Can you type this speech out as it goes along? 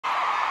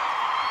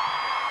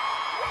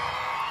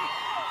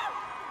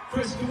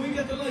Chris, can we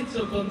get the lights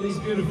up on these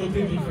beautiful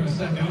people for a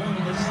second? I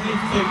just need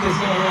to take this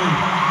all in.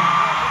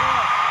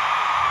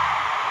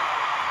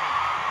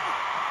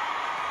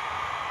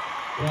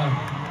 Wow.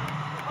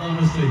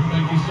 Honestly,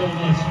 thank you so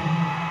much.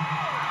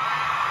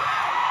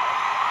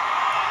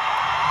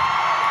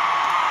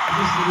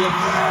 Just the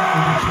lips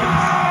and the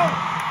chest.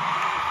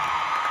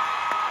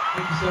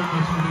 Thank you so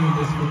much for doing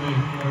this for me.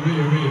 I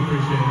really, really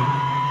appreciate it.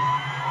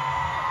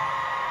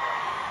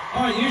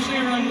 Alright, usually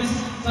around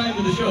this time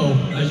of the show,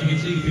 as you can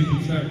see, people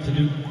start to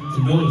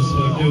notice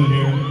what I'm doing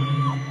here.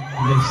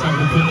 And they've started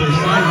to put their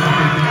signs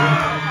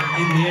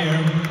in the air.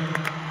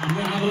 I'm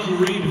going to have a little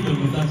read of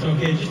them, if that's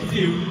okay. Just a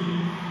few.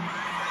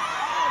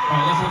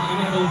 Alright, I'm going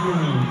to have a look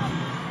around.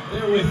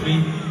 Bear with me.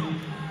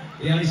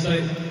 The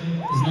eyesight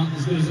is not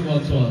as good as it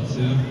once was,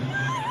 you know?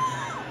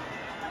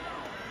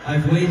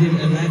 I've waited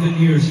 11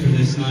 years for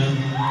this, Niall.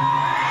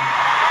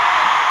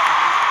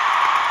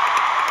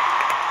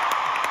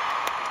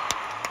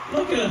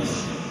 Look at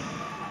us.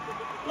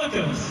 Look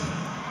at us.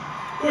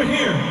 We're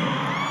here.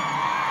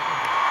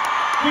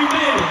 We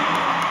made it.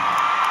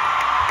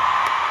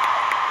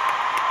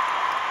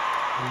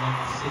 I love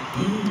to see.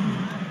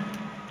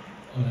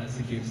 Oh, that's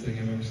the cutest thing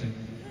I've ever seen.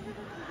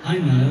 Hi,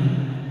 Niall.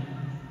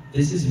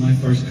 This is my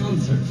first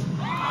concert.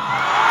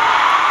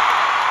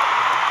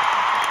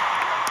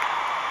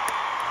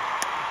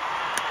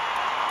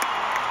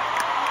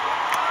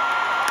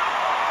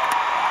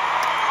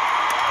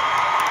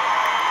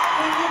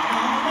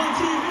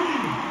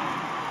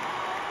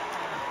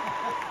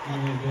 Oh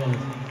my God.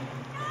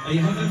 Are you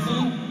having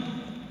fun?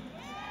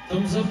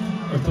 Thumbs up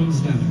or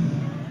thumbs down?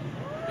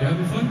 You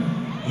having fun?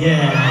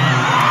 Yeah.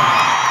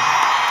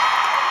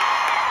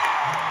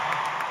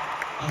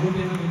 I hope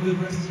you have a good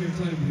rest of your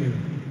time here.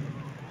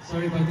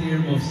 Sorry about the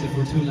earmuffs if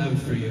we're too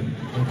loud for you.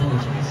 I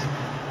apologize.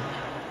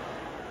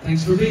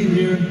 Thanks for being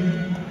here.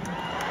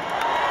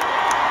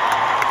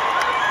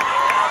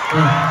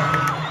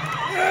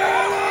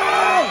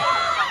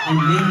 I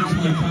named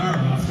my car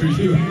after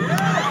you.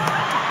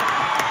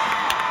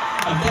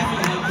 I've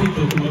definitely had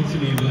people come up to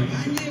me and be like, I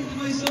named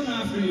my son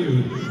after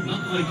you,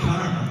 not my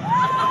car.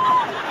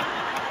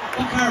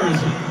 What car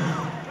is it?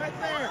 Right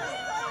there.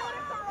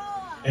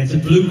 It's a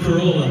blue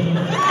Corolla. To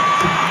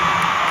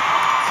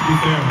be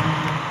fair,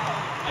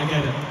 I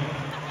get it.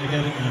 I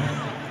get it now.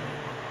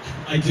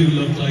 I do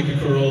look like a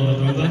Corolla,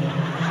 don't I?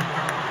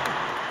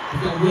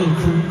 I've got real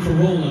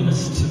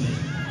Corolla-ness to me.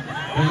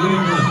 Right, let me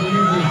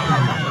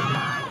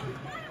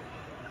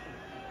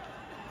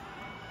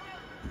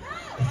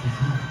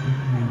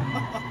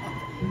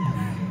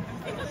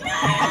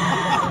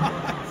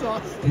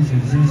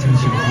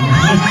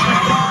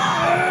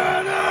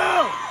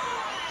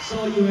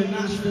Saw you in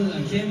Nashville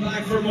and came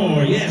back for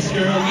more. Yes,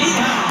 girl.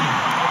 Yeehaw!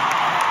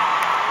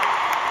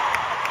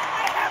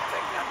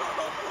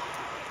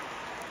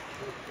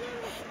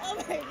 Oh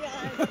my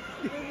God.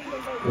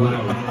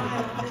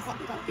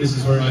 Wow. This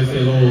is where I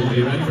feel old. Are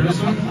you ready for this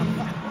one?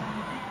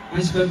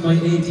 I spent my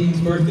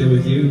 18th birthday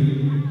with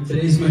you.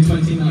 Today's my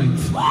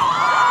 29th.